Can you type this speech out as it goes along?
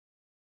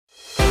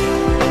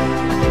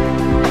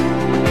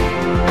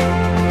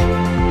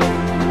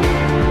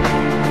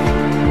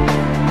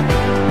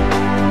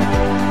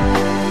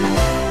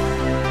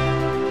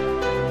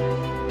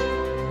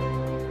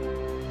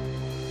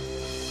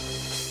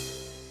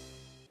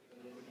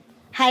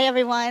Hi,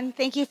 everyone.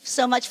 Thank you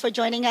so much for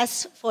joining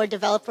us for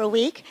Developer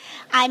Week.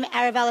 I'm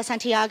Arabella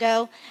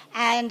Santiago,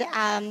 and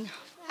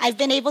I've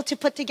been able to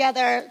put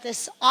together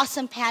this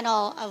awesome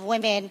panel of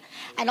women,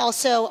 and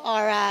also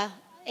our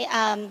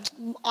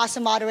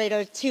awesome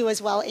moderator, too,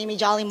 as well, Amy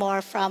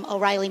Jollymore from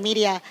O'Reilly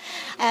Media.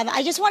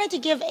 I just wanted to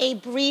give a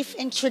brief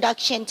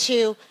introduction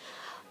to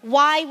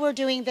why we're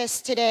doing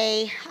this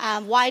today,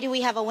 why do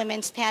we have a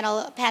women's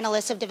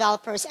panelist of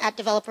developers at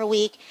Developer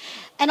Week,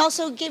 and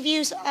also give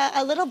you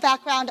a little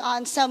background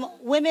on some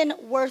women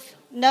worth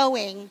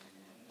knowing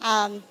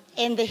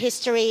in the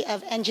history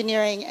of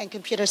engineering and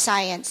computer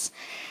science.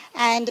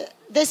 And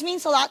this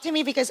means a lot to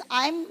me because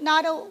I'm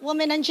not a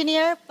woman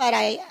engineer, but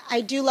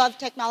I do love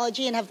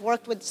technology and have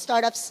worked with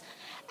startups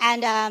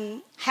and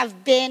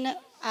have been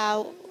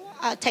a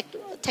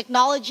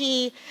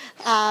technology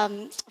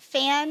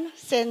fan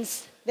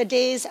since the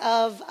days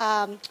of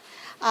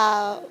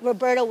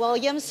Roberta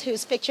Williams,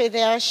 who's pictured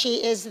there.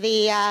 She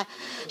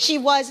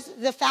was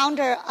the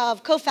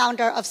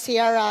co-founder of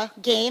Sierra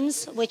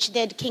Games, which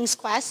did King's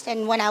Quest.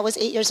 And when I was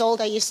 8 years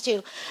old, I used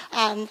to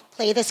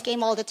play this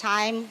game all the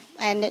time,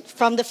 and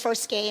from the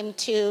first game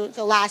to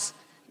the last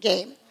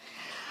game.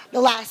 The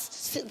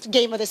last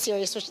game of the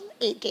series was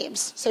 8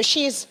 games. So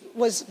she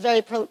was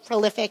very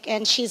prolific,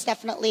 and she's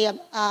definitely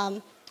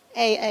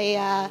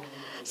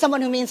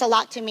someone who means a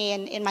lot to me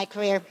in my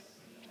career.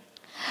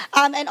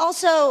 And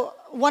also,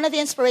 one of the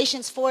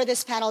inspirations for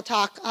this panel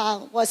talk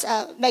was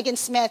Megan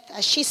Smith.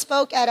 She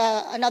spoke at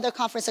another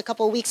conference a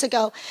couple of weeks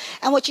ago,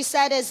 and what she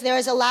said is there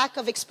is a lack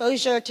of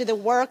exposure to the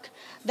work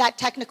that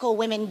technical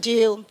women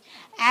do.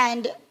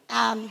 And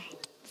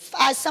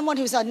as someone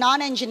who's a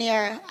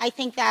non-engineer, I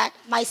think that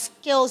my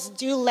skills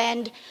do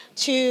lend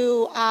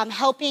to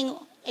helping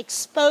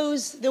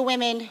expose the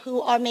women who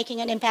are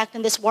making an impact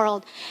in this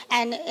world,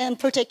 and in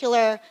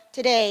particular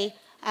today,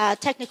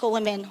 technical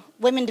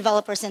women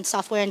developers and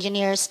software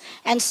engineers.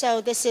 And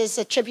so this is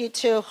a tribute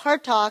to her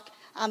talk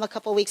a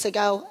couple weeks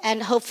ago,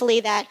 and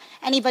hopefully that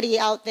anybody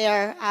out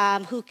there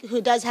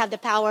who does have the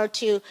power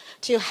to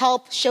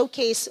help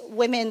showcase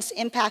women's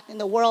impact in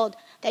the world,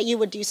 that you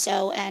would do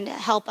so and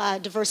help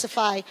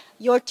diversify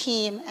your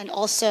team and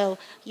also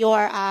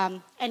your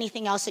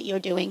anything else that you're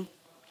doing.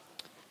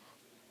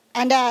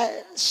 And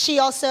she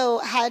also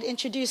had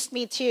introduced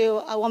me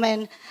to a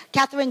woman,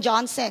 Katherine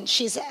Johnson.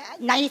 She's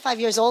 95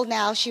 years old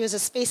now. She was a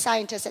space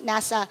scientist at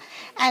NASA.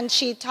 And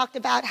she talked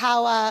about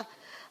how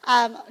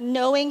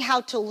knowing how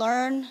to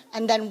learn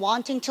and then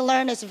wanting to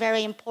learn is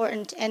very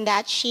important, and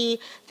that she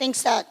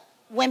thinks that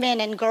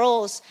women and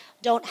girls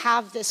don't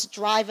have this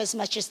drive as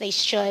much as they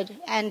should.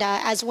 And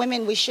as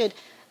women, we should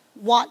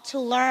want to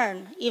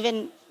learn,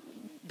 even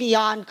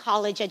beyond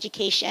college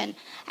education,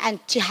 and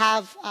to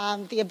have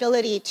the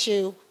ability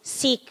to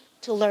seek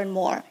to learn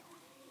more.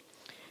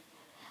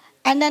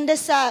 And then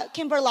this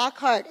Kimber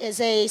Lockhart is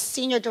a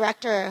senior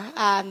director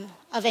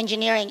of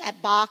engineering at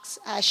Box.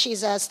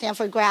 She's a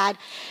Stanford grad,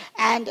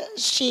 and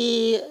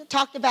she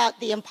talked about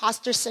the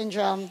imposter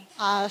syndrome.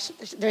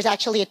 There's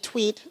actually a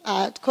tweet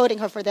quoting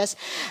her for this.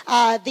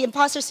 The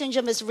imposter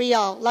syndrome is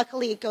real.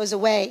 Luckily, it goes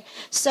away.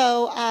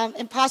 So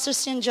imposter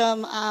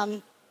syndrome,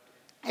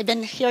 I've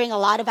been hearing a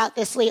lot about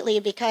this lately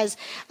because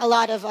a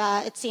lot of,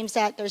 it seems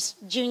that there's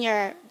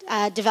junior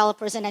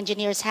developers and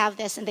engineers have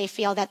this, and they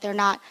feel that they're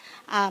not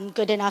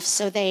good enough,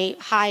 so they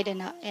hide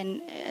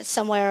in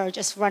somewhere or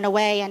just run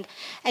away. And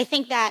I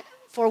think that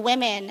for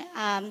women,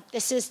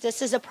 this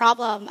is a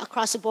problem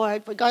across the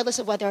board, regardless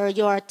of whether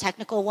you're a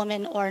technical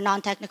woman or a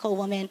non-technical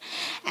woman.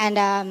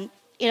 And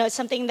it's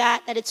something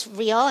that it's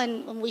real,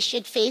 and we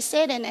should face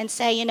it and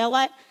say, you know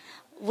what?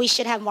 We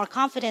should have more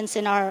confidence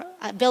in our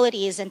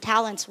abilities and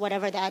talents,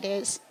 whatever that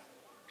is.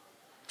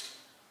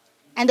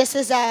 And this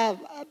is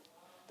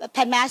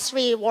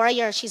Padmasree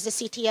Warrior. She's the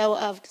CTO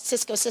of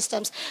Cisco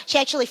Systems. She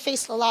actually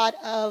faced a lot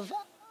of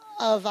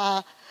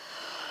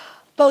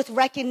both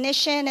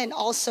recognition and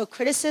also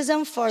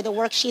criticism for the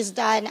work she's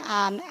done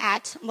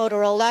at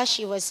Motorola.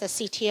 She was a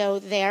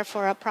CTO there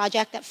for a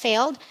project that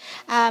failed.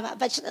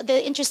 But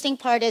the interesting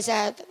part is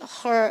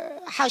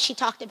how she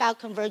talked about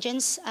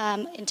convergence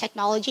in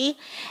technology.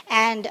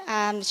 And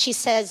she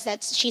says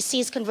that she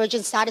sees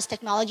convergence not as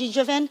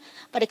technology-driven,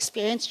 but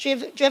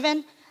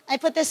experience-driven. I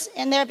put this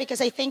in there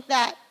because I think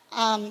that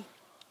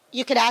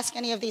you could ask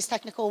any of these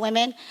technical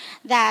women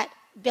that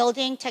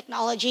building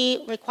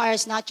technology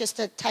requires not just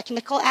a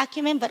technical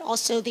acumen, but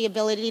also the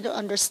ability to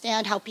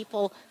understand how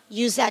people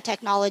use that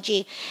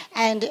technology.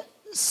 And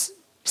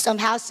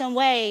somehow, some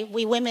way,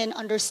 we women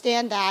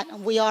understand that,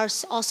 and we are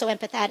also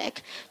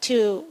empathetic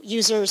to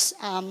users,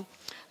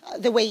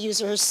 the way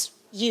users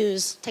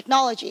use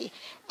technology.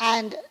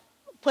 And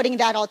putting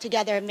that all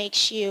together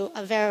makes you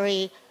a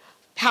very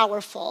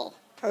powerful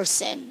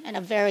person and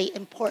a very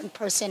important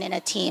person in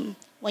a team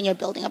when you're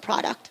building a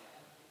product.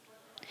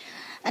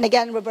 And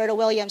again, Roberta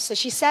Williams. So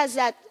she says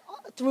that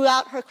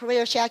throughout her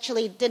career, she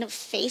actually didn't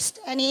face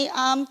any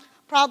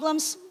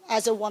problems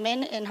as a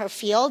woman in her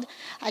field.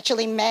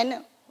 Actually,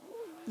 men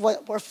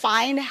were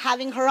fine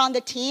having her on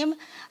the team.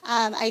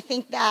 I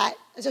think that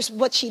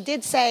what she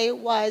did say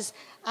was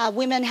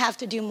women have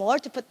to do more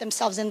to put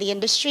themselves in the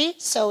industry.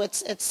 So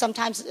it's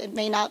sometimes it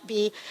may not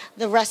be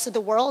the rest of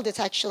the world. It's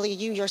actually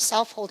you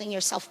yourself holding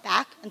yourself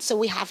back. And so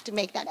we have to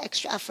make that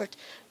extra effort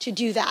to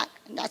do that.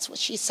 And that's what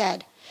she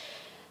said.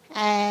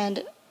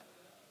 And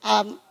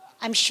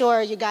I'm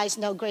sure you guys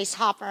know Grace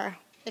Hopper.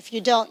 If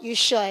you don't, you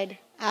should.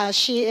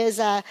 She is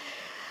a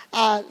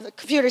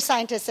computer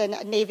scientist and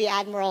a Navy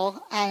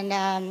admiral.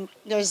 And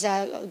there's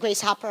a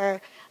Grace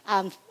Hopper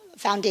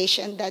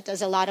Foundation that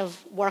does a lot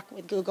of work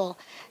with Google.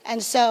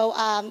 And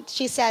so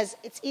she says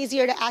it's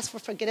easier to ask for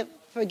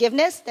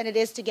forgiveness than it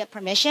is to get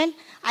permission.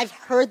 I've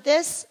heard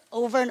this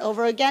over and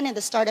over again in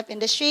the startup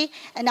industry,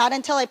 and not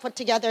until I put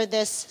together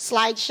this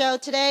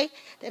slideshow today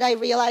did I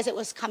realize it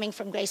was coming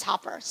from Grace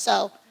Hopper.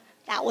 So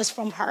that was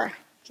from her.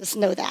 Just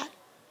know that.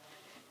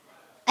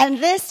 And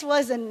this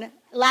was a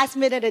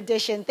last-minute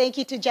addition. Thank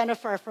you to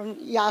Jennifer from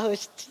Yahoo.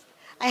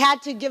 I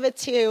had to give it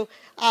to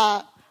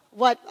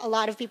what a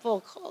lot of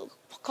people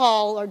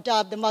call or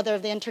dub the mother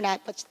of the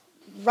internet, but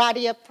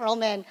Radia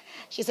Perlman,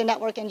 she's a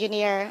network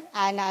engineer,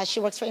 and she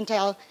works for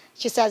Intel.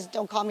 She says,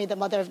 don't call me the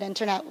mother of the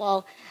internet.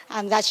 Well,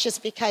 that's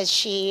just because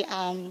she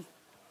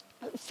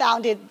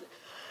founded,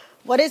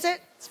 what is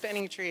it?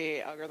 Spanning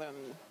tree algorithm.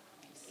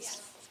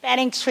 Yes.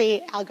 Spanning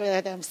tree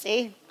algorithm.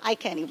 See, I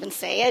can't even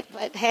say it,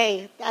 but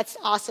hey, that's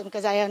awesome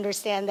because I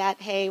understand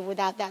that, hey,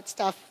 without that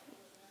stuff,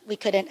 we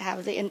couldn't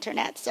have the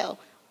internet. So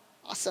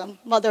awesome.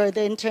 Mother of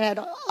the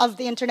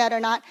internet or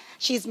not,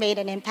 she's made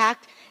an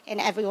impact in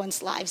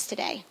everyone's lives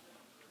today.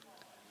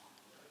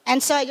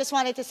 And so I just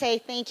wanted to say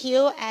thank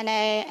you,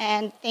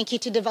 and thank you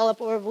to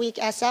DeveloperWeek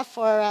SF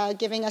for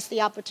giving us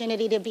the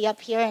opportunity to be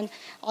up here, and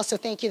also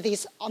thank you to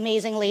these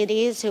amazing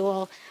ladies who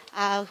will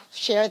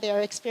share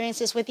their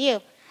experiences with you.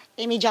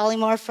 Amy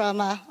Jollymore from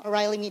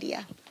O'Reilly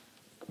Media.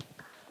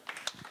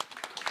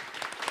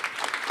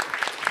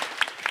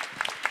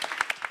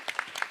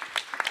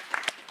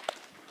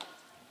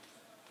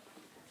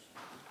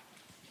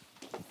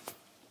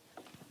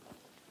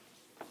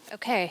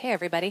 Okay, hey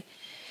everybody.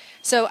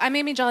 So I'm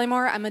Amy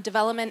Jollymore. I'm a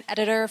development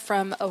editor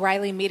from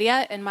O'Reilly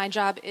Media, and my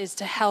job is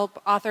to help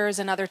authors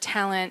and other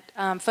talent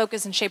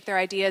focus and shape their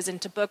ideas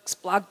into books,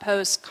 blog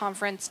posts,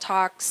 conference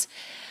talks,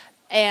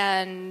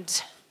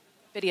 and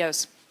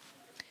videos.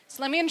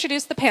 So let me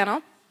introduce the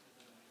panel.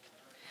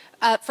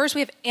 First,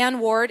 we have Ann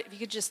Ward, if you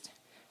could just,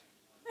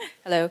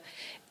 hello,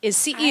 is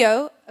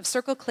CEO of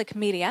CircleClick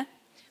Media,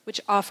 which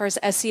offers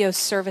SEO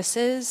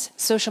services,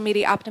 social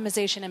media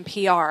optimization, and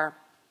PR,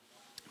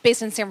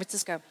 based in San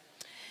Francisco.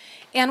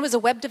 Ann was a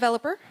web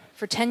developer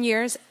for 10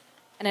 years,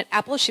 and at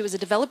Apple she was a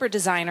developer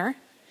designer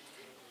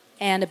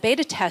and a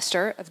beta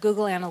tester of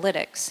Google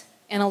Analytics,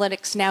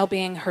 analytics now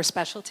being her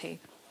specialty.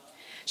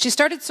 She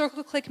started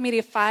CircleClick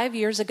Media 5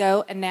 years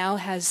ago and now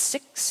has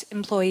 6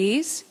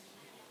 employees,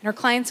 and her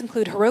clients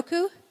include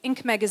Heroku,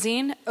 Inc.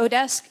 Magazine,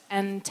 Odesk,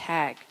 and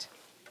Tagged.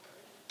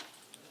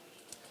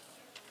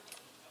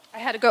 I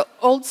had to go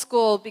old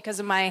school because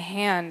of my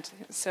hand,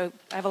 so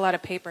I have a lot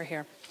of paper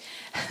here.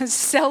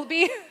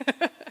 Selby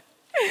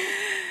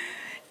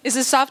is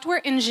a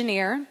software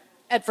engineer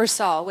at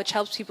Versal, which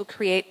helps people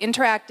create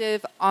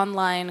interactive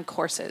online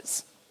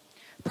courses.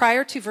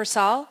 Prior to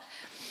Versal,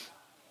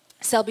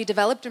 Selby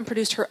developed and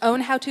produced her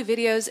own how-to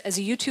videos as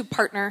a YouTube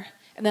partner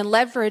and then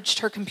leveraged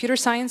her computer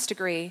science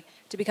degree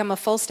to become a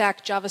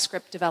full-stack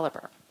JavaScript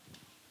developer.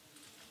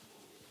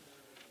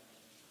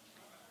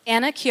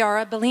 Anna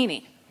Chiara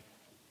Bellini.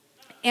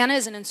 Anna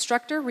is an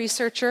instructor,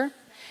 researcher,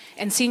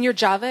 and senior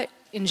Java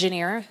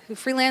engineer who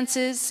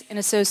freelances in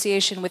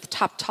association with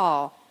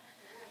TopTal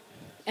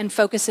and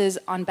focuses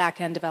on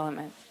back-end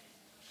development.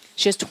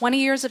 She has 20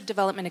 years of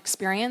development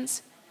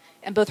experience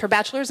and both her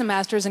bachelor's and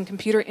master's in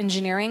computer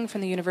engineering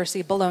from the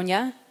University of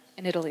Bologna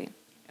in Italy.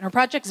 And her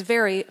projects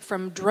vary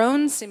from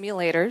drone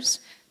simulators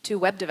to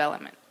web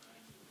development.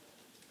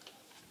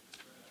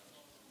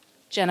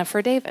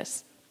 Jennifer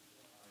Davis.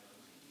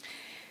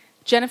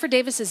 Jennifer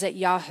Davis is at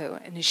Yahoo,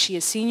 and she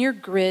is senior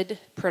grid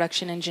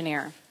production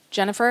engineer.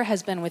 Jennifer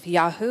has been with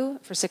Yahoo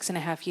for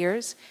 6.5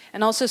 years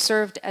and also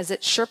served as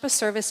its Sherpa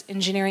Service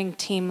Engineering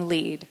Team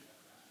Lead.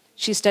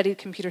 She studied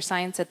computer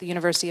science at the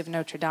University of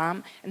Notre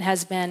Dame and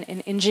has been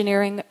in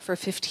engineering for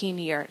 15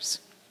 years.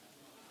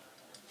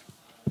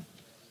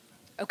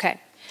 Okay,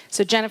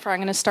 so Jennifer, I'm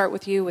going to start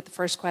with you with the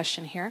first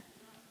question here.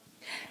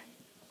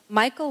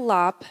 Michael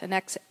Lopp, an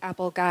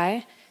ex-Apple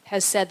guy,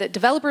 has said that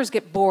developers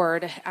get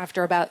bored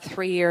after about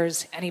 3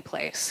 years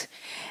anyplace.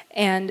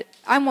 And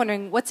I'm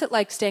wondering, what's it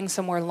like staying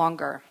somewhere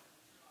longer?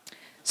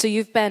 So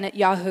you've been at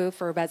Yahoo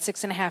for about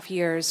 6.5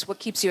 years. What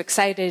keeps you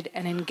excited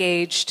and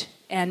engaged,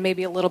 and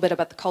maybe a little bit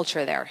about the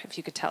culture there, if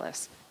you could tell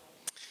us?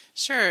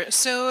 Sure.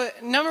 So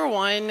number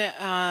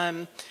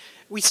one,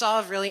 we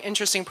solve really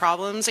interesting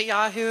problems at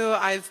Yahoo.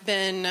 I've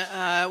been,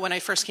 when I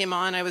first came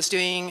on, I was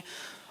doing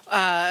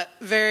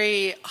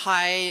very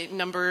high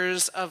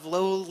numbers of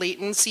low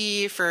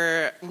latency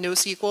for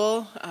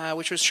NoSQL,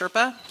 which was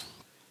Sherpa.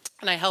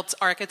 and I helped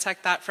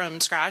architect that from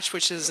scratch,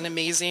 which is an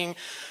amazing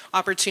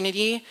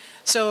opportunity.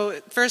 So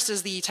first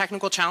is the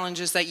technical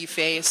challenges that you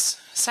face.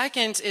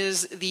 Second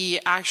is the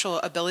actual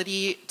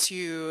ability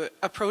to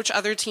approach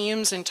other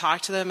teams and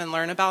talk to them and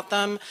learn about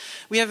them.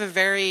 We have a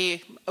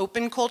very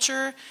open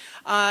culture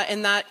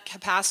in that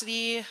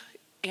capacity,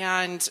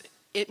 and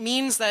it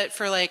means that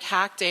for like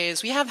hack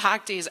days, we have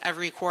hack days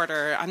every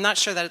quarter. I'm not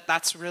sure that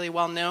that's really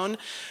well known,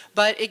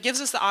 but it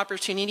gives us the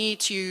opportunity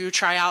to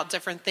try out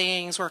different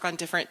things, work on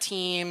different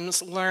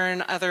teams,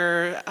 learn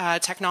other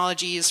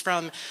technologies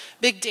from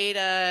big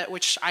data,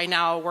 which I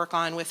now work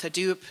on with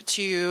Hadoop,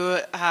 to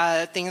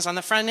things on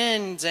the front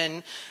end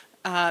and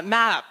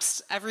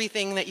maps,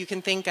 everything that you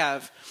can think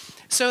of.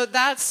 So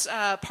that's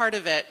part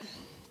of it.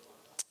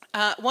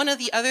 One of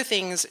the other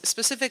things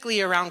specifically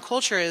around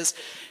culture is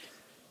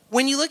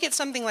when you look at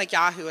something like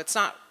Yahoo, it's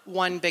not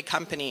one big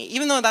company.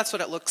 Even though that's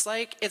what it looks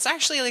like, it's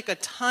actually like a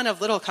ton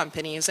of little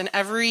companies, and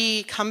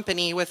every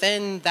company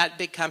within that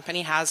big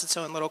company has its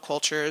own little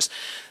cultures.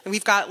 And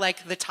we've got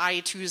like the Tie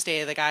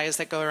Tuesday, the guys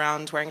that go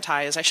around wearing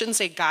ties. I shouldn't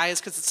say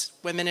guys because it's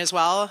women as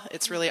well.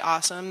 It's really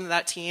awesome,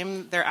 that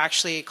team. They're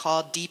actually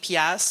called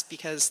DPS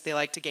because they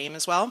like to game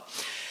as well.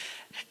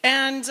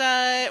 And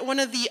one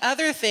of the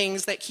other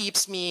things that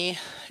keeps me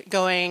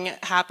going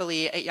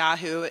happily at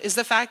Yahoo is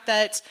the fact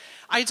that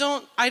I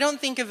don't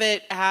think of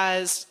it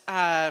as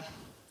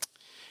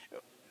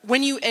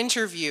when you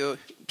interview,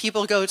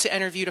 people go to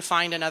interview to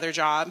find another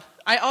job.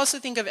 I also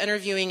think of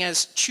interviewing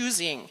as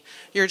choosing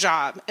your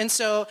job. And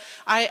so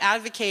I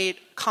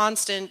advocate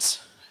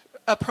constant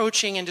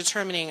approaching and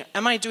determining,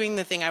 am I doing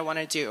the thing I want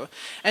to do?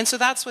 And so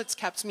that's what's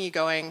kept me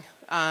going.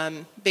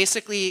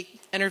 Basically,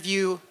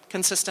 interview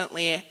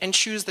consistently and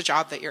choose the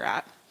job that you're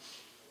at.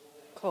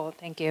 Cool,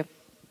 thank you.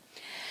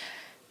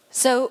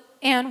 So,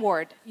 Ann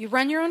Ward, you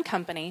run your own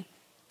company.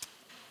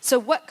 So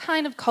what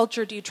kind of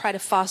culture do you try to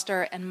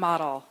foster and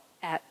model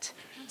at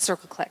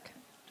CircleClick?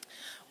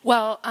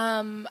 Well,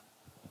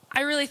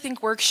 I really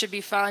think work should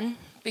be fun,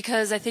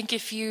 because I think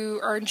if you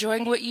are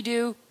enjoying what you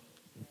do,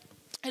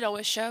 it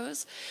always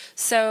shows.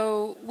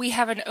 So we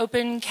have an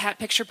open cat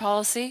picture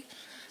policy.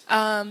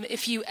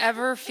 If you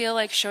ever feel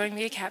like showing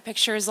me a cat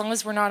picture, as long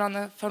as we're not on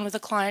the phone with a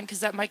client, because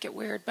that might get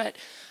weird, but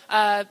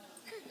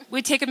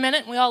we take a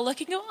minute and we all look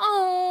and go,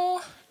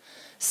 oh.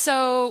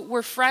 So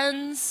we're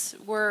friends,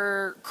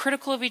 we're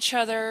critical of each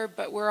other,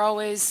 but we're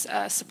always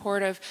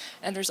supportive,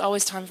 and there's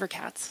always time for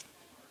cats.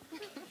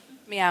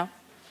 Meow.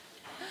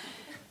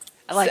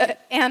 I like it.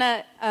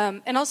 Anna,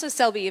 and also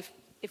Selby,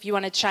 if you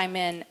want to chime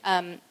in.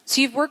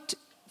 So you've worked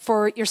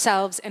for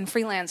yourselves and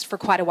freelanced for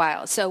quite a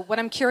while. So what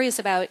I'm curious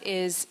about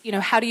is,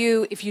 how do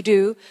you, if you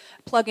do,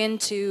 plug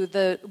into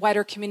the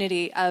wider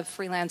community of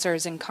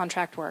freelancers and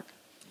contract work?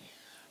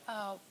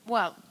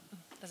 Well,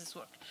 does this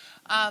work?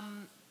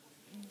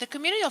 The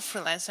community of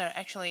freelancer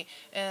actually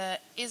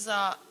is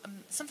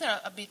something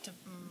a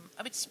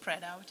bit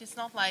spread out. It's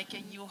not like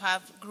you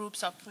have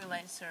groups of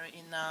freelancer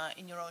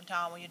in your own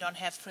town, when you don't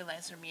have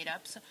freelancer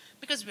meetups,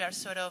 because we are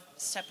sort of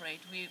separate.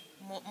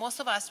 Most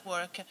of us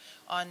work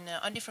on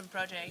different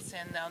projects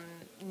and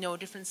on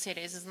different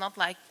cities. It's not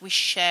like we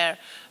share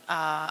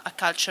a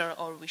culture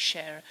or we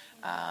share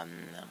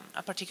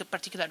a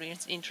particular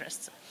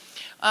interest.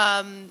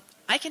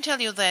 I can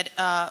tell you that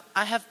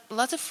I have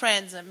lots of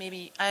friends.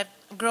 Maybe I've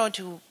grown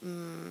to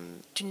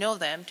know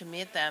them, to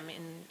meet them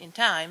in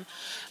time,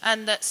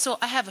 and so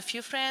I have a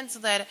few friends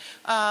that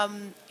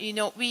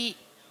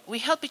we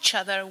help each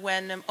other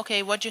when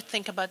okay, what do you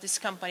think about this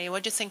company?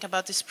 What do you think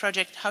about this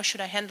project? How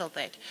should I handle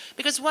that?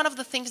 Because one of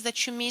the things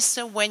that you miss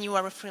when you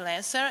are a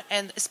freelancer,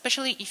 and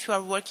especially if you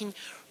are working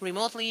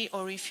remotely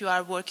or if you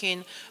are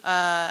working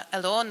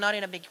alone, not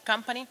in a big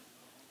company,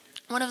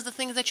 one of the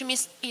things that you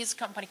miss is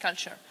company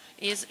culture,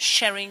 is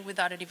sharing with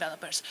other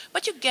developers.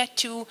 But you get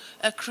to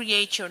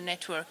create your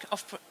network of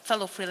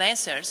fellow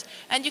freelancers,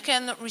 and you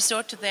can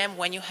resort to them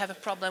when you have a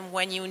problem,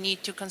 when you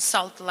need to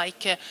consult,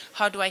 like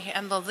how do I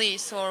handle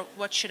this, or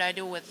what should I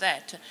do with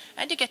that?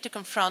 And you get to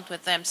confront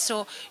with them.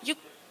 So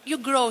you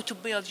grow to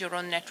build your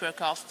own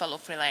network of fellow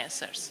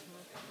freelancers.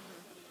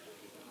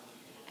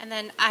 And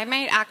then I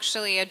might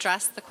actually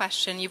address the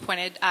question you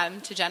pointed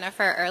to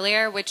Jennifer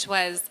earlier, which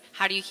was,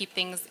 how do you keep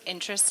things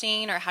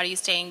interesting, or how do you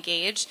stay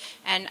engaged?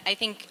 And I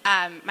think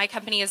my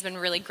company has been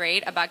really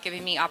great about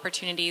giving me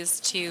opportunities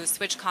to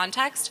switch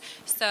context.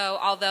 So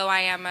although I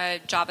am a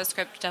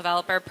JavaScript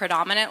developer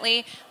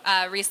predominantly,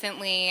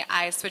 recently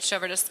I switched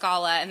over to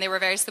Scala, and they were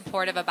very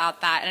supportive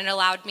about that. And it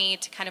allowed me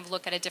to kind of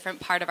look at a different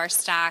part of our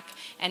stack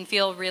and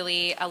feel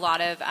really a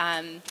lot of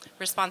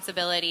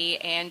responsibility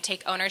and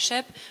take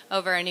ownership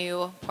over a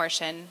new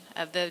portion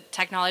of the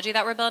technology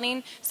that we're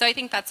building. So I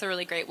think that's a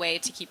really great way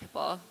to keep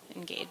people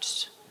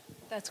engaged.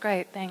 That's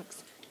great,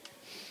 thanks.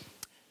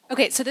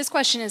 Okay, so this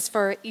question is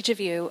for each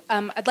of you.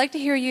 I'd like to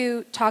hear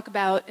you talk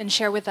about and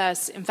share with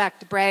us, in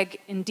fact,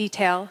 brag in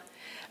detail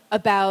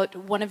about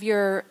one of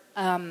your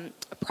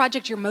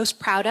project you're most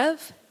proud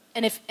of,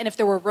 and if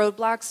there were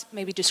roadblocks,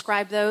 maybe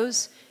describe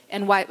those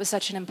and why it was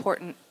such an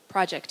important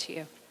project to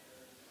you.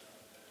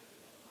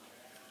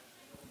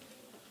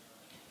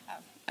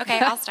 Okay,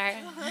 I'll start.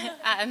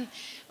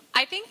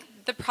 I think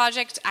the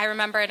project I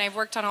remember, and I've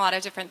worked on a lot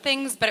of different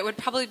things, but it would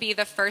probably be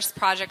the first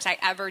project I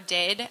ever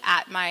did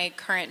at my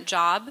current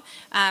job,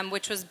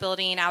 which was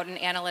building out an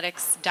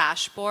analytics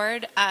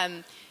dashboard.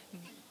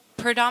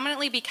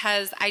 Predominantly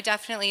because I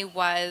definitely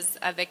was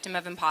a victim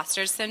of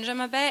imposter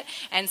syndrome a bit,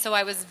 and so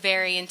I was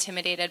very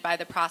intimidated by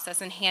the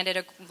process and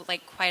handed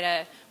quite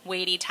a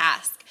weighty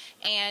task.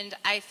 And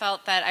I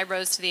felt that I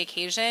rose to the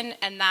occasion,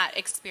 and that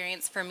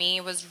experience for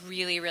me was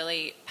really,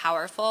 really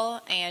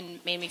powerful and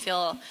made me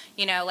feel,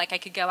 like I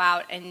could go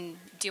out and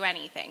do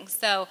anything.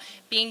 So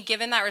being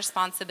given that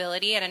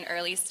responsibility at an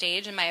early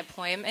stage in my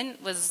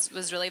employment was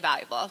really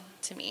valuable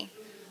to me.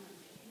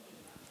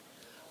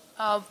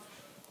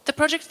 The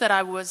project that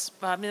I was,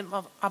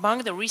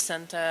 among the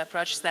recent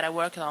projects that I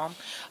worked on,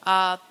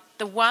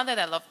 the one that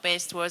I loved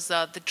best was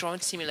the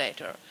drone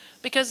simulator.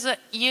 Because,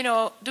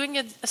 doing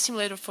a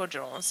simulator for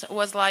drones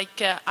was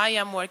like, I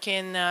am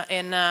working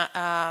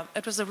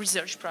it was a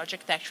research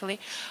project actually.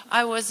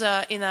 I was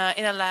in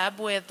a lab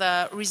with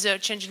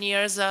research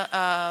engineers.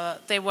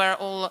 They were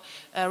all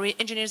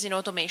engineers in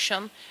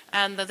automation,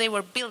 and they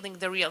were building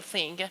the real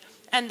thing.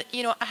 And,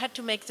 I had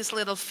to make this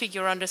little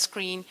figure on the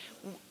screen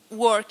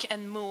work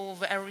and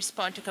move and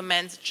respond to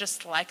commands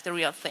just like the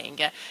real thing.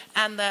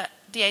 And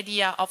the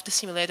idea of the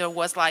simulator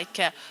was like,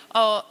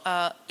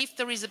 if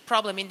there is a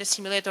problem in the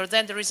simulator,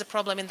 then there is a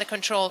problem in the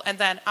control, and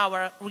then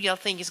our real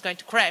thing is going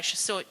to crash.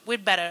 So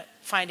we'd better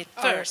find it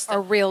first. A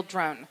real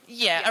drone.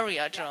 Yeah, a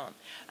real drone.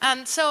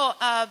 And so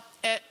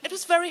it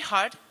was very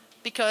hard,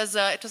 because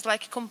it was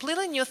like a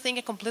completely new thing,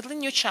 a completely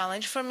new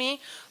challenge for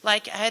me.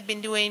 Like, I had been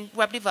doing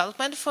web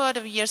development for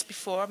the years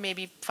before,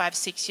 maybe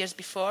 5-6 years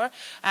before,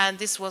 and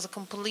this was a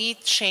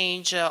complete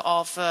change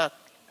of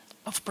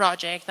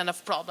project and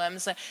of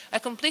problems, a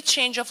complete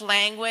change of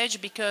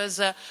language, because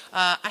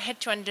I had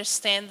to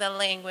understand the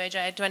language,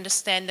 I had to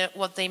understand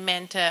what they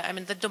meant.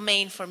 The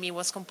domain for me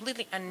was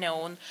completely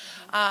unknown.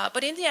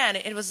 But in the end,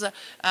 it was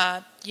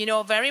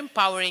very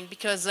empowering,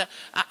 because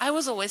I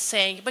was always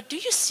saying, but do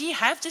you see,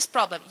 I have this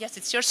problem. Yes,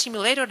 it's your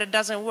simulator that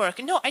doesn't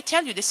work. No, I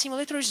tell you, the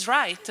simulator is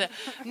right.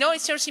 No,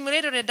 it's your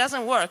simulator that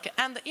doesn't work.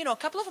 And, a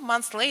couple of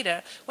months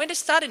later, when they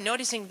started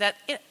noticing that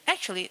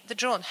actually the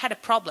drone had a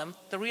problem,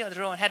 the real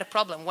drone had a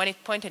problem when it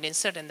pointed in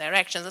certain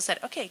directions, I said,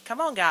 okay,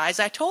 come on, guys,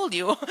 I told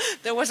you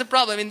there was a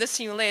problem in the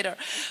simulator.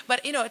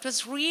 But, it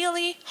was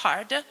really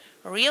hard,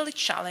 really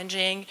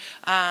challenging,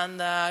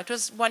 and it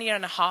was 1.5 year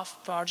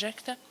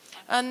project.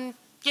 And,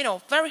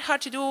 very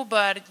hard to do,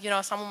 but,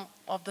 some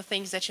of the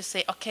things that you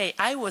say, okay,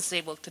 I was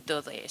able to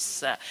do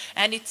this.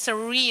 And it's a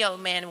real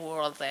man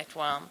world, that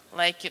one.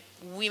 Like,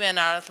 women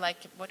are like,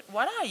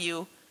 what are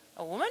you,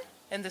 a woman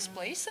in this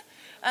place?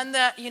 And,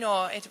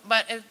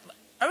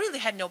 I really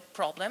had no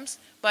problems,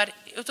 but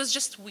it was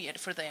just weird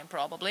for them,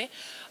 probably.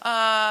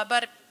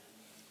 But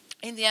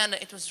in the end,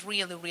 it was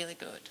really, really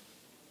good.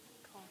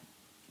 Cool.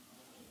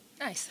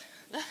 Nice.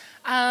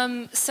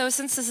 So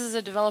since this is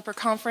a developer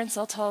conference,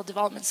 I'll tell a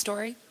development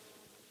story.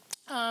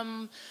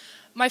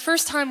 My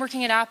first time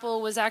working at Apple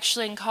was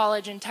actually in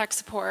college in tech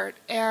support,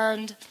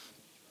 and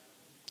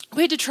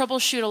we had to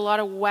troubleshoot a lot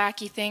of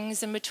wacky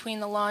things in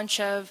between the launch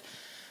of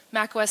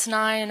Mac OS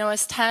 9 and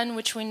OS 10,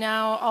 which we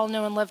now all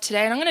know and love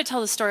today. And I'm going to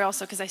tell the story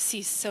also because I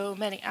see so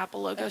many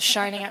Apple logos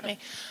shining at me.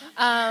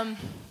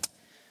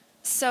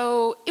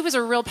 So it was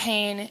a real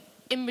pain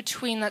in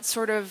between that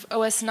sort of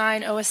OS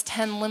 9, OS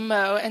 10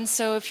 limbo. And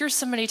so if you're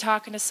somebody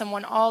talking to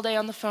someone all day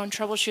on the phone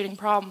troubleshooting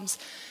problems,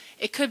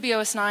 it could be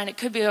OS 9, it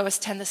could be OS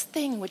 10. This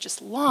thing would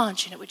just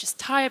launch and it would just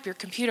tie up your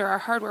computer. Our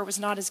hardware was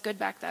not as good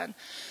back then.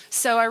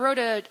 So I wrote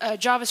a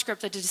JavaScript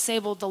that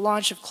disabled the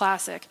launch of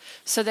Classic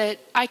so that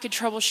I could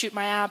troubleshoot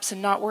my apps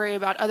and not worry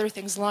about other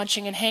things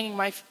launching and hanging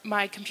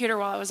my computer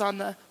while I was on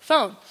the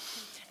phone.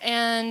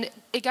 And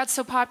it got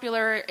so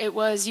popular, it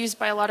was used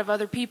by a lot of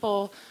other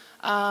people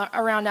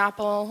around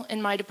Apple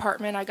in my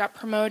department. I got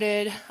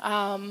promoted,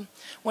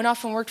 went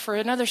off and worked for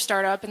another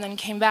startup, and then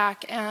came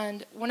back.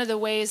 And one of the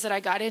ways that I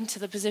got into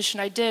the position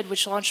I did,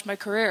 which launched my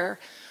career,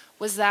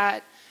 was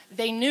that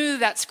they knew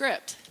that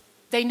script.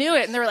 They knew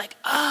it, and they were like,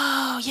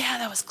 oh, yeah,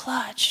 that was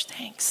clutch,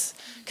 thanks.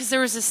 Because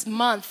there was this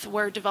month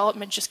where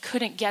development just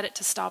couldn't get it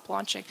to stop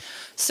launching.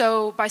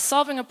 So by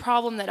solving a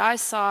problem that I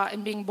saw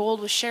and being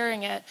bold with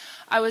sharing it,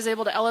 I was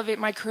able to elevate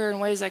my career in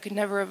ways I could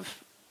never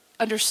have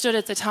understood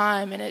at the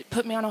time, and it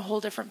put me on a whole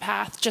different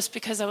path just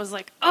because I was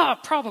like, oh,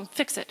 problem,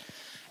 fix it.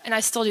 And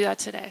I still do that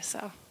today,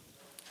 so.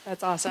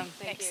 That's awesome.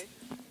 Thanks.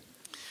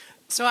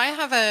 So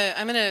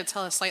I'm going to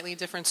tell a slightly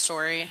different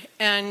story.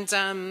 And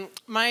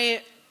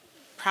my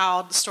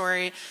proud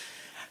story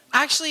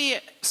actually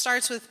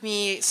starts with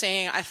me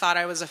saying I thought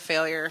I was a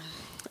failure.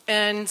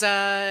 And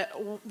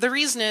the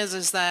reason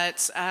is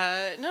that,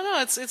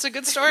 it's a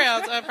good story,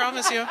 I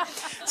promise you.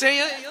 So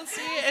you'll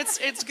see,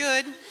 it's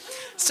good.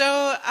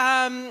 So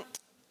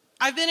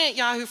I've been at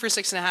Yahoo for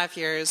 6.5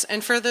 years,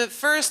 and for the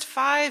first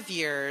 5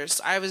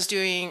 years I was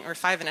doing, or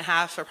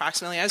 5.5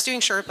 approximately, I was doing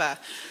Sherpa.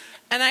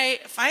 And I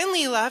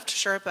finally left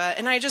Sherpa,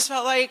 and I just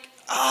felt like,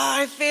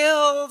 I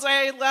failed.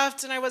 I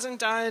left and I wasn't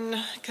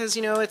done because,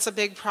 you know, it's a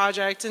big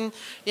project. And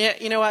yeah,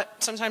 you know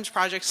what? Sometimes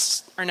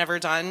projects are never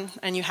done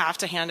and you have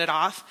to hand it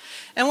off.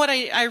 And what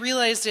I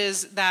realized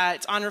is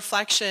that on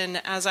reflection,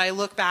 as I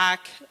look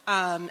back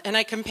and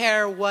I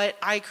compare what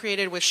I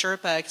created with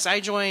Sherpa, because I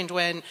joined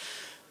when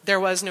there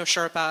was no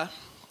Sherpa,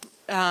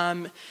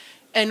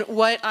 and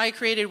what I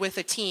created with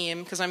a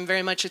team, because I'm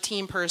very much a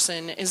team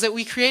person, is that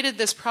we created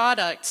this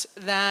product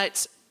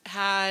that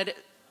had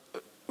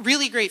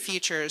really great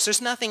features.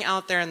 There's nothing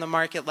out there in the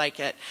market like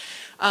it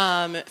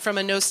from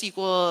a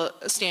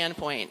NoSQL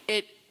standpoint.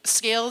 It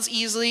scales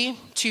easily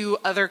to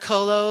other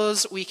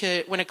colos.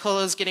 When a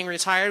colo is getting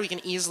retired, we can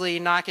easily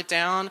knock it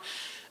down.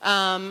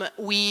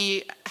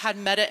 We had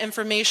meta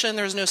information.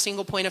 There was no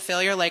single point of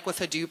failure like with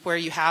Hadoop where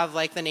you have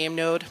like the name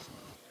node,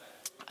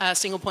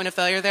 single point of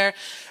failure there.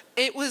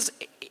 It was,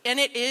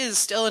 and it is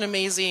still an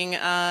amazing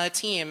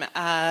team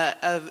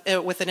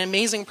with an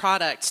amazing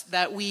product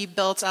that we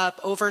built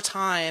up over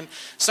time,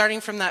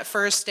 starting from that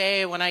first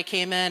day when I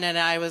came in and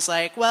I was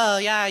like,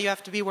 well, yeah, you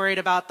have to be worried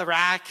about the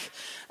rack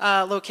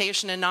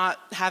location and not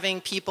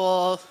having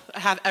people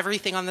have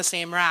everything on the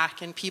same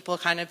rack and people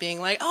kind of being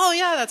like, oh,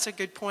 yeah, that's a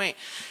good point.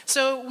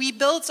 So we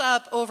built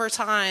up over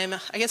time,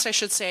 I guess I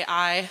should say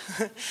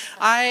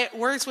I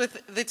worked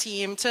with the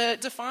team to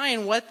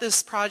define what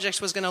this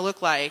project was going to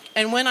look like.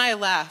 And when I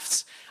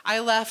left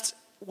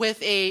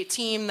with a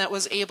team that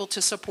was able to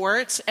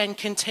support and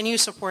continue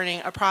supporting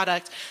a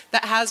product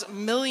that has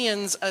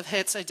millions of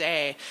hits a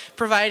day,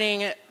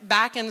 providing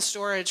back-end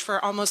storage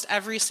for almost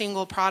every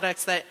single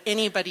product that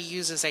anybody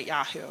uses at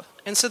Yahoo.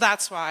 And so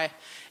that's why.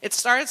 It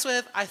starts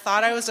with, I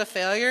thought I was a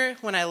failure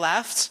when I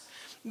left,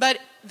 but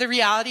the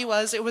reality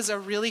was it was a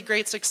really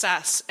great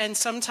success. And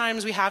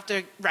sometimes we have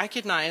to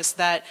recognize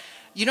that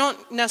you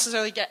don't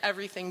necessarily get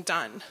everything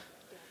done,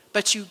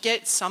 but you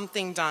get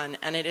something done,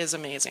 and it is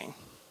amazing.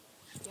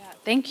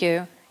 Thank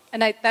you.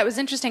 And that was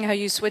interesting how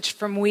you switched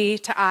from we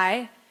to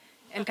I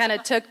and kind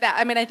of took that.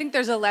 I mean, I think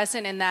there's a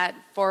lesson in that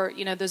for,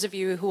 you know, those of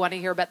you who want to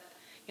hear about,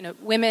 you know,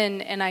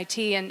 women in IT,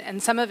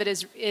 and some of it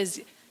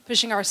is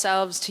pushing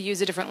ourselves to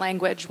use a different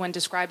language when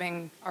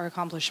describing our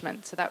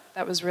accomplishments. So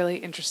that was really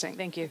interesting.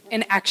 Thank you.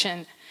 In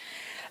action.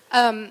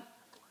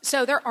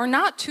 So there are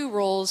not two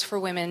roles for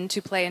women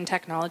to play in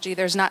technology.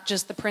 There's not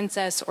just the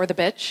princess or the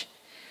bitch.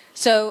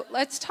 So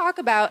let's talk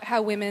about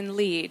how women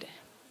lead.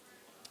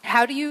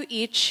 How do you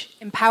each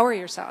empower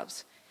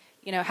yourselves?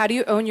 You know, how do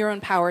you own your own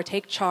power,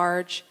 take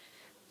charge,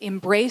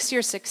 embrace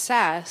your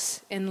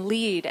success, and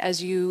lead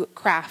as you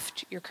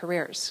craft your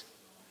careers?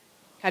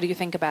 How do you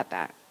think about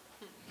that?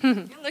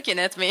 You're looking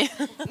at me.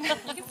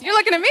 You're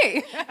looking at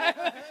me.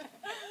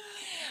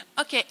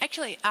 Okay,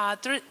 actually,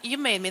 you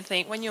made me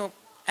think, when you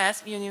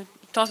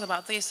talked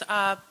about this,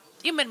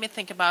 you made me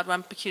think about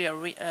one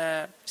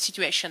peculiar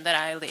situation that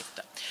I lived.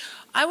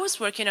 I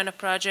was working on a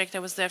project. I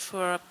was there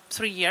for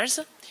 3 years.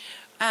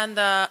 And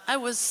I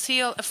was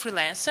still a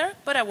freelancer,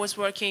 but I was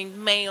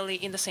working mainly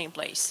in the same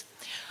place.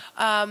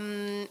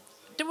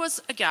 There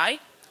was a guy,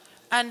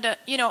 and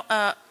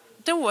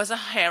there was a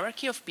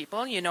hierarchy of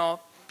people, you know,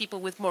 people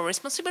with more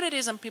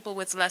responsibilities and people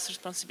with less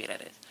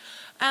responsibilities.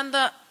 And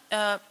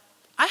I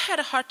had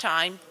a hard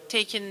time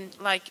taking,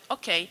 like,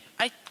 okay,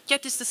 I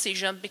get this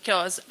decision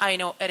because I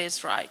know it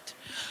is right.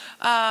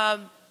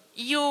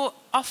 You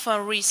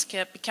often risk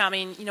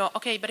becoming, you know,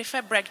 okay, but if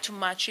I brag too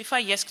much, if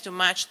I ask too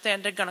much,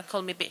 then they're going to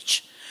call me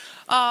bitch.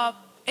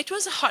 It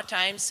was a hard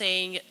time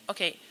saying,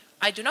 okay,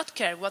 I do not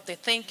care what they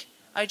think.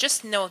 I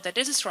just know that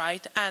this is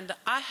right, and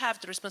I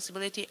have the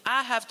responsibility,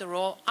 I have the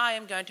role, I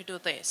am going to do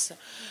this.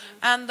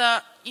 Mm-hmm.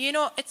 And, you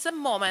know, it's a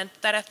moment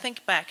that I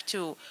think back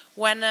to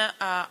when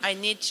I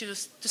need to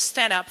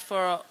stand up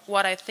for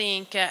what I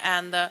think,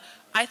 and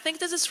I think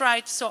this is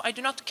right, so I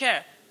do not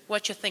care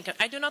what you think.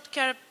 I do not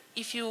care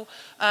if you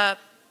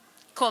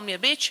call me a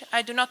bitch.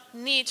 I do not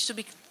need to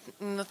be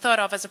thought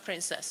of as a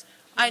princess.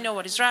 I know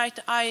what is right.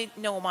 I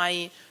know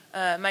my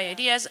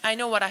ideas. I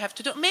know what I have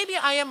to do. Maybe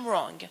I am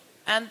wrong,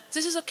 and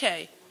this is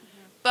okay.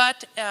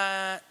 But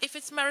if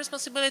it's my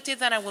responsibility,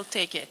 then I will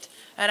take it,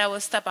 and I will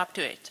step up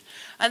to it.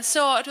 And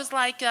so it was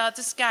like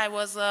this guy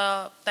was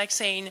like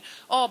saying,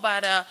 oh,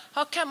 but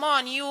oh, come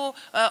on, you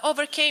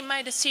overcame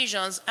my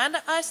decisions. And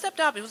I stepped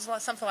up. It was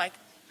something like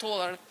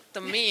taller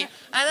than me. And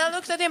I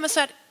looked at him and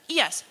said,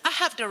 yes, I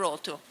have the role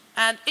too.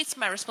 And it's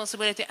my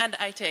responsibility, and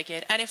I take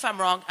it. And if I'm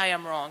wrong, I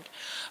am wrong.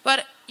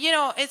 But, you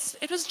know,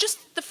 it was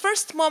just the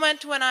first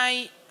moment when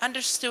I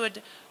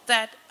understood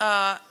that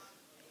I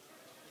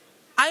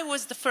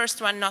was the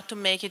first one not to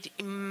make it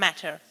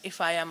matter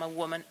if I am a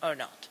woman or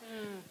not.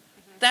 Mm-hmm.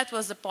 That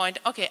was the point.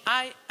 Okay,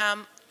 I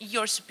am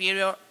your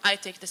superior. I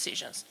take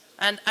decisions.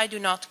 And I do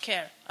not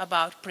care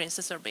about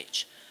princess or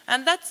bitch.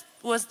 And that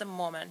was the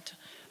moment.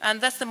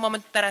 And that's the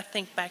moment that I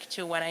think back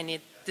to when I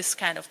need this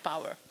kind of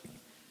power.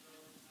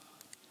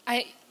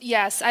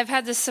 Yes, I've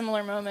had this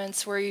similar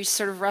moments where you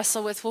sort of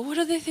wrestle with, well, what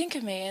do they think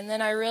of me? And then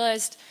I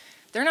realized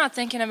they're not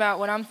thinking about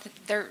what I'm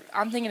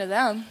thinking of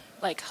them.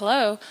 Like,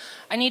 hello,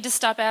 I need to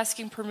stop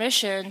asking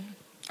permission.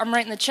 I'm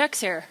writing the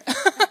checks here.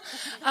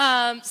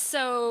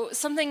 So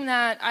something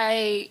that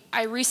I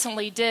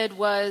recently did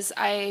was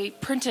I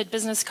printed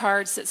business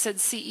cards that said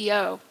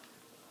CEO,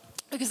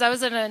 because I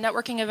was at a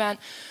networking event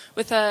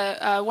with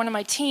one of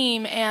my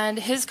team, and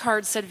his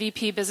card said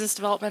VP Business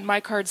Development, my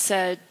card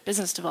said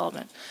Business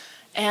Development.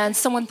 And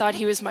someone thought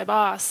he was my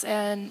boss,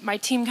 and my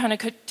team kind of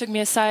took me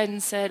aside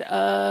and said,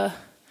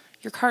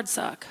 your cards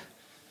suck.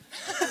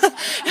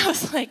 I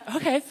was like,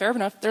 okay, fair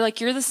enough. They're like,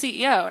 you're the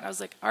CEO. And I was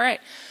like, all right,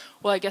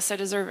 well, I guess I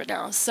deserve it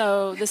now.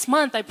 So this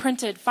month I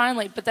printed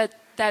finally, but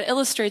that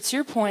illustrates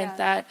your point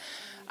that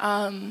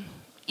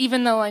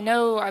even though I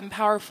know I'm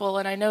powerful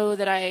and I know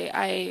that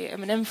I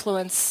am an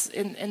influence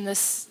in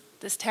this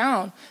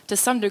town to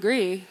some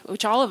degree,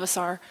 which all of us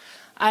are,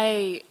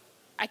 I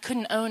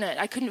couldn't own it.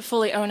 I couldn't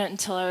fully own it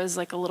until I was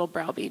like a little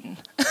browbeaten.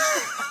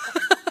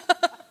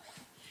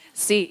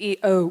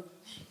 CEO.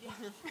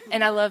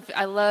 And I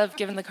love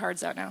giving the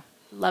cards out now.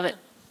 Love it.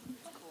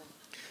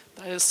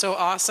 That is so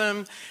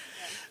awesome.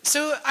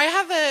 So I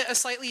have a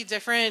slightly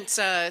different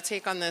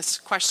take on this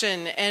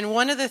question. And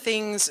one of the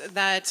things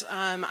that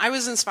I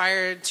was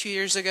inspired 2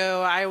 years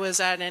ago, I was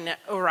at an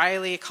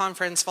O'Reilly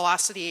conference,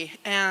 Velocity,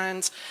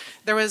 and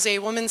there was a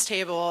women's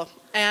table.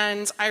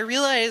 And I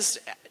realized,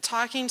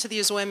 talking to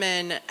these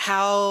women,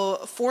 how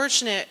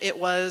fortunate it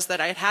was that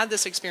I'd had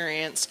this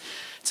experience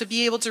to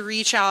be able to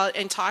reach out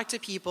and talk to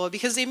people,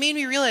 because they made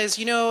me realize,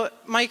 you know,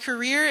 my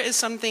career is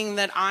something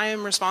that I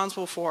am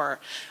responsible for.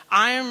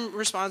 I am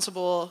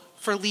responsible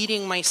for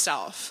leading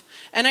myself.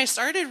 And I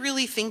started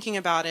really thinking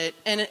about it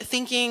and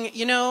thinking,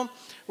 you know,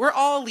 we're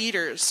all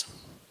leaders,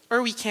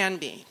 or we can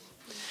be.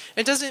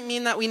 It doesn't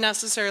mean that we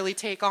necessarily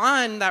take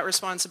on that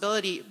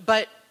responsibility,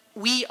 but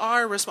we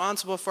are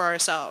responsible for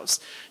ourselves.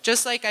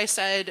 Just like I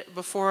said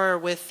before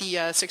with the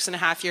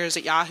 6.5 years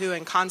at Yahoo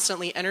and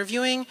constantly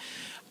interviewing,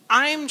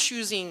 I'm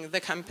choosing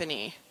the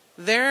company.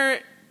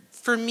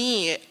 For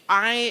me,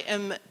 I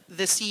am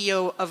the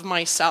CEO of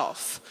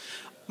myself,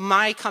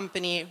 my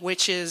company,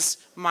 which is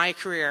my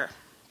career.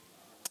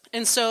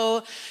 And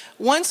so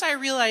once I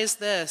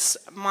realized this,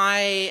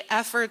 my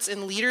efforts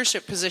in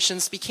leadership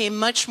positions became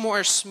much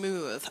more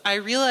smooth. I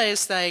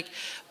realized, like,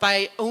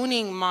 by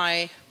owning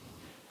my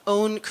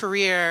own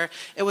career,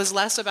 it was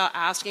less about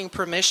asking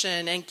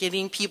permission and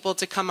getting people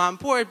to come on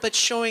board, but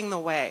showing the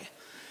way.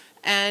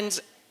 And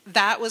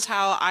that was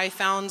how I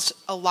found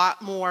a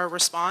lot more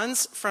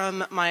response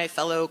from my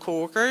fellow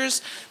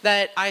coworkers,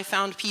 that I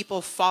found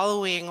people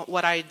following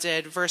what I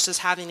did versus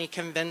having to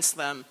convince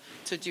them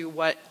to do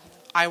what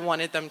I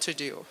wanted them to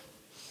do.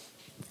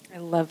 I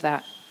love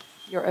that.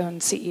 Your own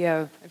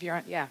CEO of your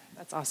own. Yeah,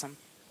 that's awesome.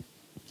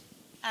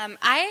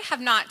 I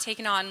have not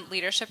taken on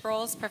leadership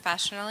roles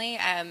professionally,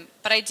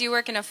 but I do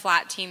work in a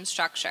flat team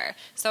structure.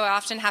 So I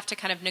often have to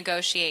kind of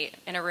negotiate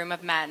in a room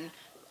of men,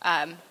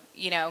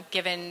 you know,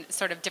 given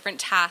sort of different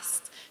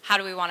tasks, how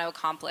do we want to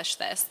accomplish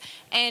this?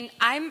 And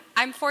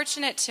I'm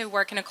fortunate to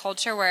work in a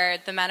culture where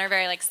the men are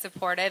very, like,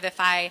 supportive. If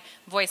I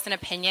voice an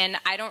opinion,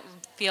 I don't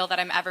feel that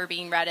I'm ever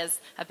being read as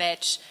a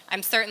bitch.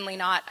 I'm certainly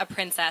not a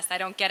princess. I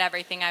don't get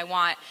everything I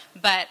want,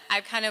 but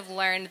I've kind of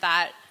learned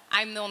that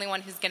I'm the only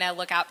one who's going to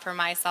look out for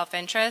my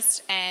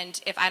self-interest,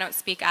 and if I don't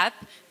speak up,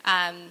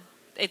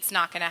 it's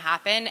not going to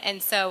happen.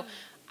 And so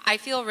I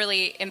feel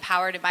really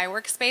empowered in my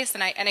workspace,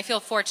 and I feel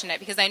fortunate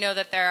because I know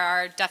that there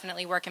are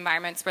definitely work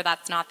environments where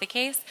that's not the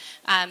case.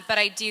 But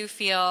I do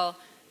feel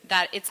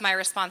that it's my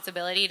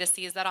responsibility to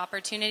seize that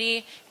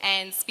opportunity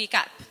and speak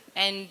up.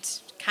 And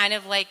kind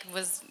of like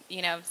was,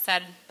 you know,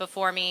 said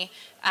before me,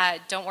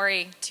 don't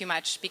worry too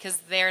much because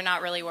they're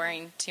not really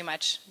worrying too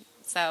much.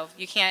 So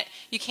you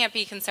can't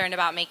be concerned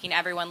about making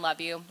everyone love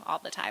you all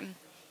the time.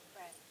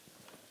 Right.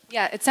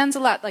 Yeah, it sounds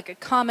a lot like a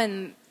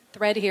common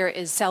thread here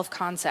is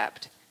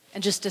self-concept.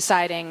 And just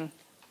deciding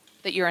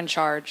that you're in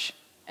charge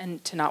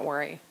and to not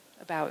worry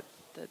about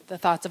the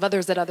thoughts of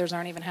others that others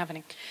aren't even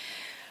having.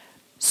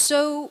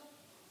 So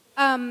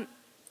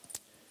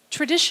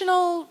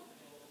traditional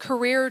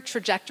career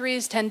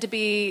trajectories tend to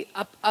be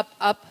up, up,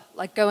 up,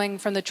 like going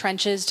from the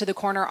trenches to the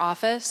corner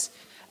office.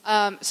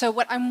 So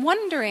what I'm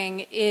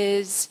wondering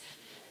is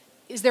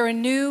there a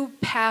new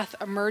path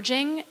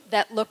emerging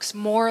that looks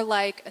more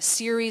like a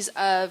series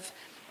of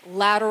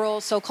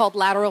so-called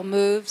lateral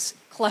moves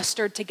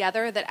clustered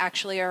together that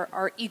actually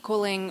are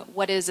equaling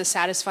what is a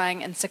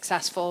satisfying and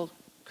successful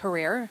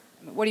career?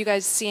 What are you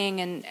guys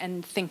seeing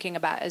and thinking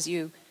about as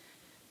you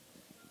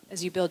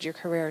build your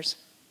careers?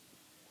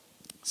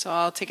 So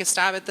I'll take a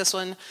stab at this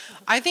one.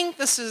 I think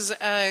this is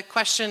a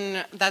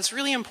question that's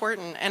really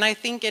important, and I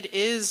think it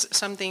is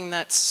something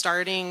that's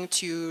starting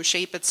to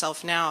shape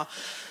itself now.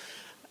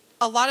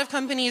 A lot of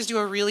companies do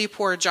a really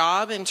poor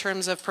job in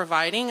terms of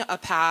providing a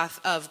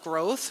path of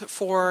growth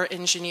for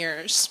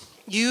engineers.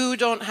 You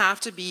don't have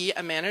to be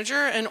a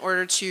manager in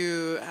order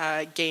to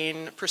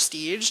gain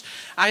prestige.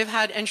 I've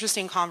had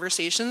interesting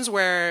conversations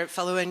where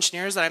fellow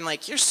engineers that I'm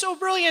like, you're so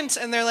brilliant,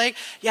 and they're like,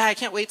 yeah, I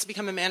can't wait to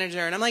become a manager.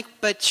 And I'm like,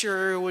 but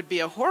you would be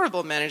a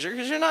horrible manager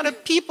because you're not a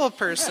people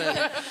person.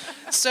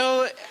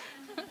 So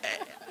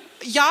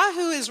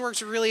Yahoo has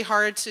worked really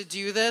hard to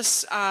do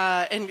this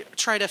and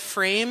try to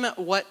frame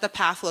what the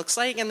path looks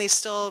like, and they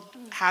still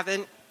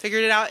haven't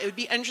figured it out. It would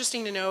be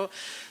interesting to know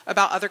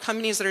about other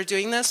companies that are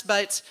doing this,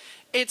 but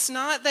it's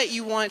not that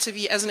you want to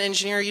be, as an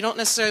engineer, you don't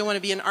necessarily want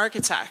to be an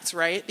architect,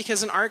 right?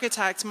 Because an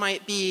architect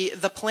might be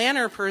the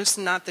planner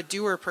person, not the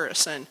doer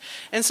person.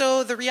 And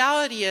so the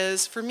reality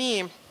is, for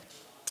me,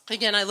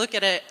 again, I look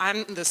at it,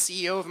 I'm the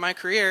CEO of my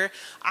career.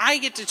 I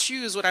get to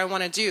choose what I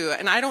want to do.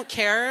 And I don't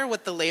care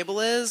what the label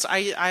is.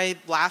 I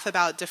laugh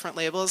about different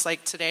labels.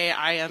 Like today,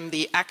 I am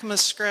the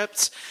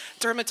ECMAScript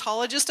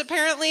dermatologist,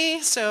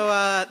 apparently. So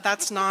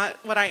that's not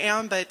what I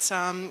am, but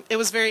it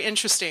was very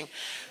interesting.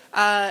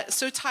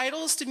 So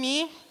titles, to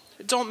me,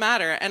 don't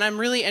matter. And I'm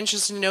really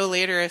interested to know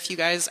later if you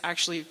guys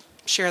actually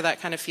share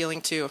that kind of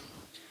feeling, too.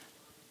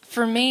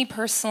 For me,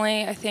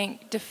 personally, I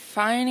think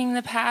defining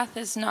the path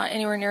is not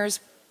anywhere near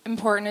as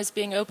important as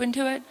being open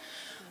to it.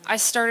 I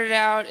started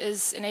out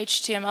as an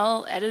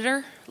HTML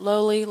editor,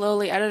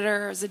 lowly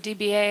editor, as a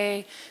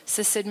DBA,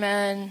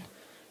 sysadmin,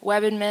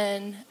 web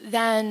admin.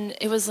 Then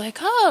it was like,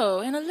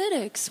 oh,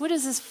 analytics, what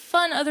is this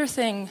fun other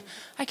thing?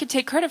 I could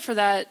take credit for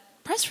that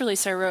press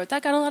release I wrote.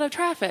 That got a lot of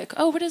traffic.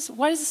 Oh,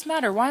 why does this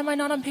matter? Why am I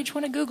not on page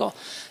 1 of Google?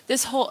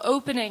 This whole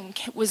opening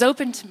was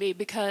open to me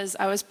because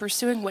I was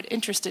pursuing what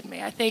interested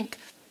me. I think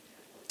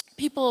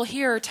people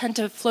here tend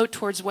to float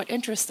towards what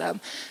interests them.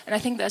 And I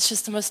think that's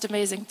just the most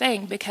amazing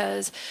thing,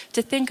 because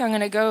to think I'm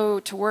going to go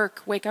to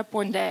work, wake up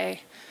one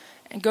day,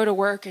 and go to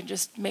work and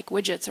just make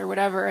widgets or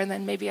whatever, and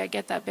then maybe I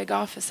get that big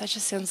office, that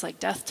just sounds like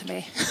death to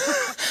me.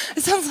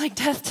 It sounds like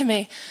death to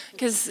me.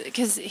 Because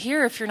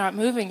here, if you're not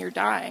moving, you're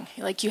dying.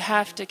 Like, you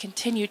have to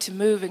continue to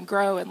move and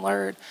grow and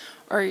learn,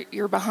 or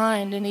you're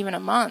behind in even a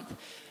month,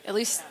 at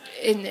least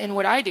in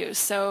what I do.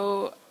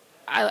 So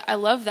I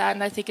love that,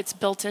 and I think it's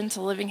built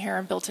into living here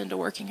and built into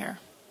working here.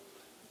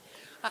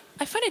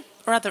 I find it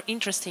rather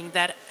interesting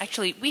that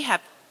actually we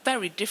have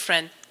very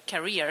different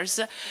careers,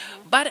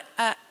 but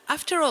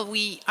after all,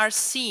 we are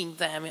seeing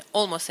them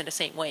almost in the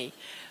same way.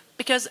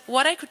 Because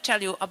what I could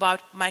tell you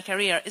about my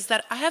career is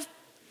that I've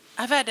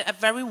had a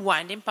very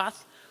winding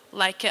path.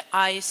 Like,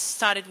 I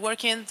started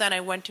working, then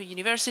I went to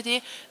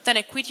university, then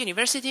I quit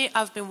university.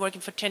 I've been working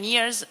for 10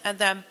 years, and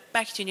then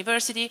back to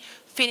university,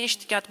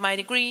 finished, got my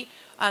degree,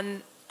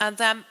 and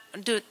then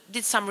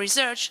did some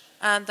research,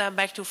 and then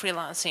back to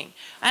freelancing.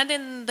 And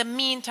in the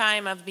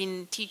meantime, I've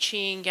been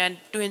teaching and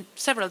doing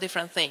several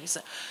different things.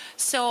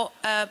 So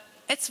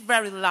it's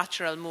very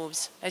lateral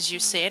moves, as you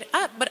said,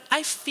 but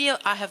I feel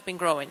I have been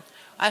growing.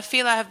 I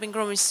feel I have been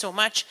growing so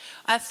much.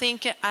 I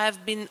think I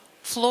have been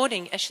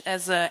floating,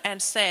 as Anne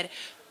said,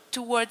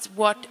 towards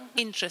what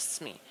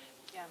interests me.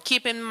 Yeah.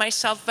 Keeping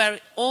myself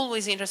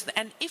always interested.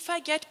 And if I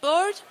get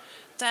bored,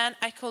 then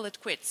I call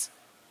it quits.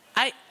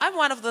 I'm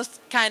one of those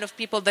kind of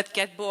people that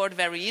get bored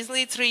very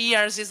easily. 3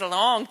 years is a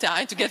long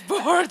time to get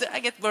bored. I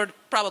get bored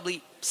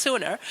probably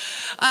sooner.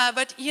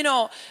 But, you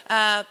know,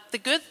 the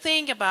good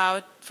thing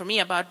for me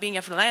about being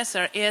a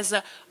freelancer is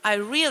I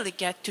really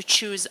get to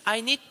choose. I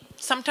need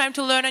some time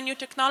to learn a new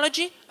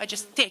technology. I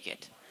just take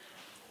it.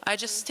 I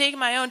just take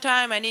my own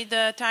time. I need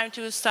the time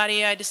to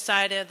study. I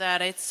decided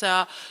that it's,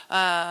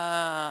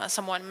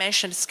 someone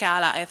mentioned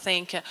Scala, I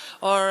think,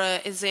 or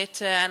is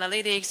it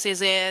analytics,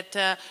 is it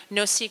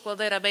NoSQL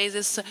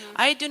databases?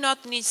 I do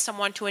not need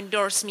someone to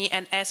endorse me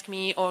and ask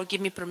me or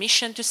give me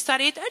permission to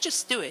study it. I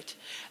just do it.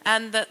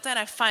 And then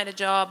I find a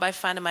job, I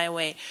find my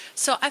way.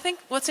 So I think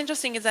what's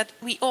interesting is that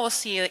we all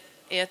see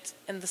it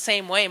in the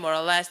same way, more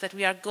or less, that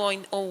we are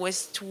going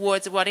always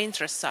towards what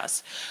interests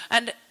us.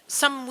 And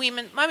some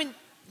women, I mean,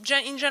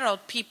 in general,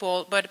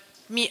 people, but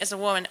me as a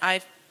woman,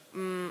 I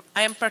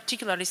am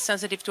particularly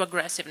sensitive to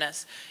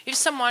aggressiveness. If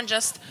someone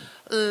just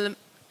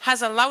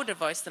has a louder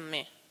voice than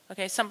me,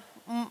 okay,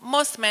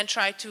 most men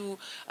try to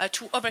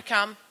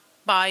overcome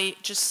by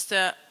just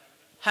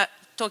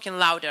talking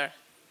louder.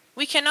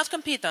 We cannot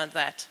compete on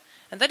that,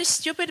 and that is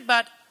stupid.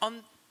 But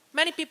on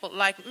many people,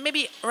 like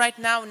maybe right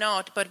now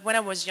not, but when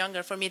I was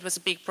younger, for me it was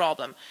a big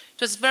problem.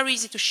 It was very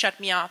easy to shut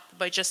me up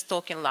by just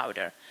talking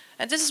louder,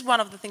 and this is one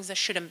of the things that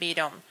shouldn't be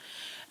done.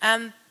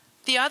 And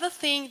the other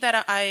thing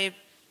that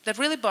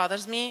really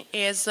bothers me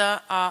is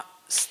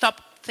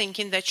stop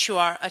thinking that you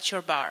are at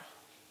your bar.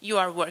 You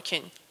are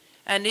working.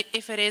 And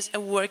if it is a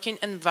working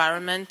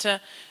environment,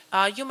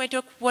 you may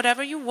talk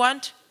whatever you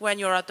want when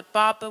you're at the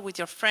pub with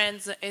your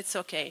friends. It's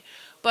okay.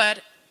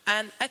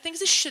 And I think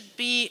this should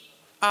be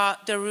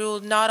the rule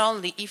not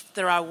only if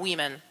there are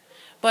women,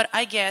 but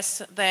I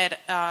guess that,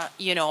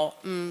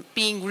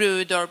 being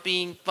rude or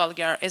being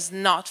vulgar is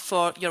not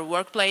for your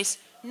workplace,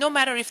 no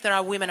matter if there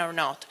are women or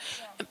not.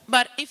 Yeah.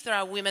 But if there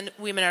are women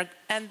are,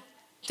 and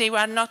they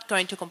are not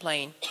going to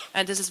complain,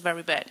 and this is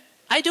very bad.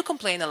 I do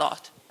complain a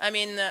lot. I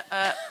mean,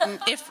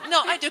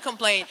 I do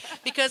complain,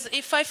 because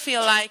if I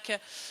feel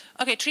like,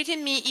 okay,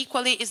 treating me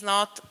equally is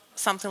not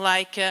something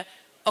like,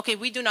 okay,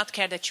 we do not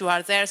care that you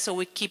are there, so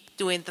we keep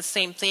doing the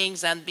same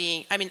things and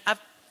being, I mean,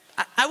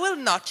 I will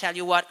not tell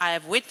you what I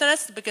have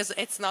witnessed, because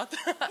it's not,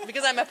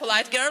 because I'm a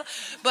polite girl,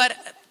 but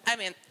I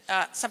mean,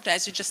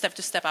 sometimes you just have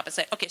to step up and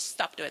say, okay,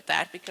 stop doing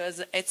that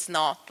because it's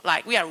not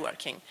like we are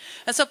working.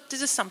 And so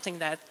this is something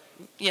that,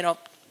 you know,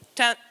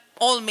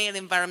 all male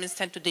environments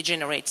tend to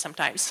degenerate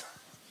sometimes.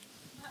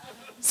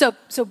 So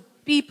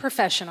be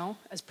professional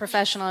as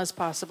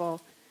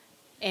possible,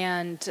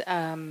 and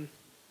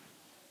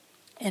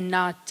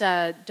not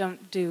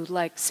don't do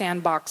like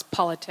sandbox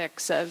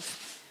politics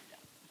of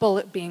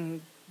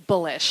being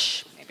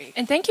bullish, maybe.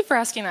 And thank you for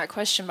asking that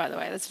question, by the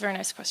way. That's a very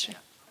nice question.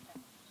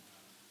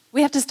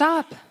 We have to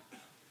stop.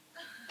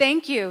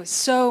 Thank you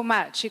so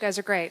much. You guys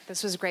are great.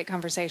 This was a great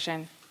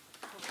conversation.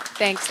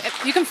 Thanks.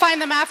 You can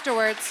find them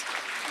afterwards.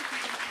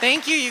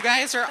 Thank you. You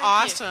guys are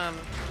awesome.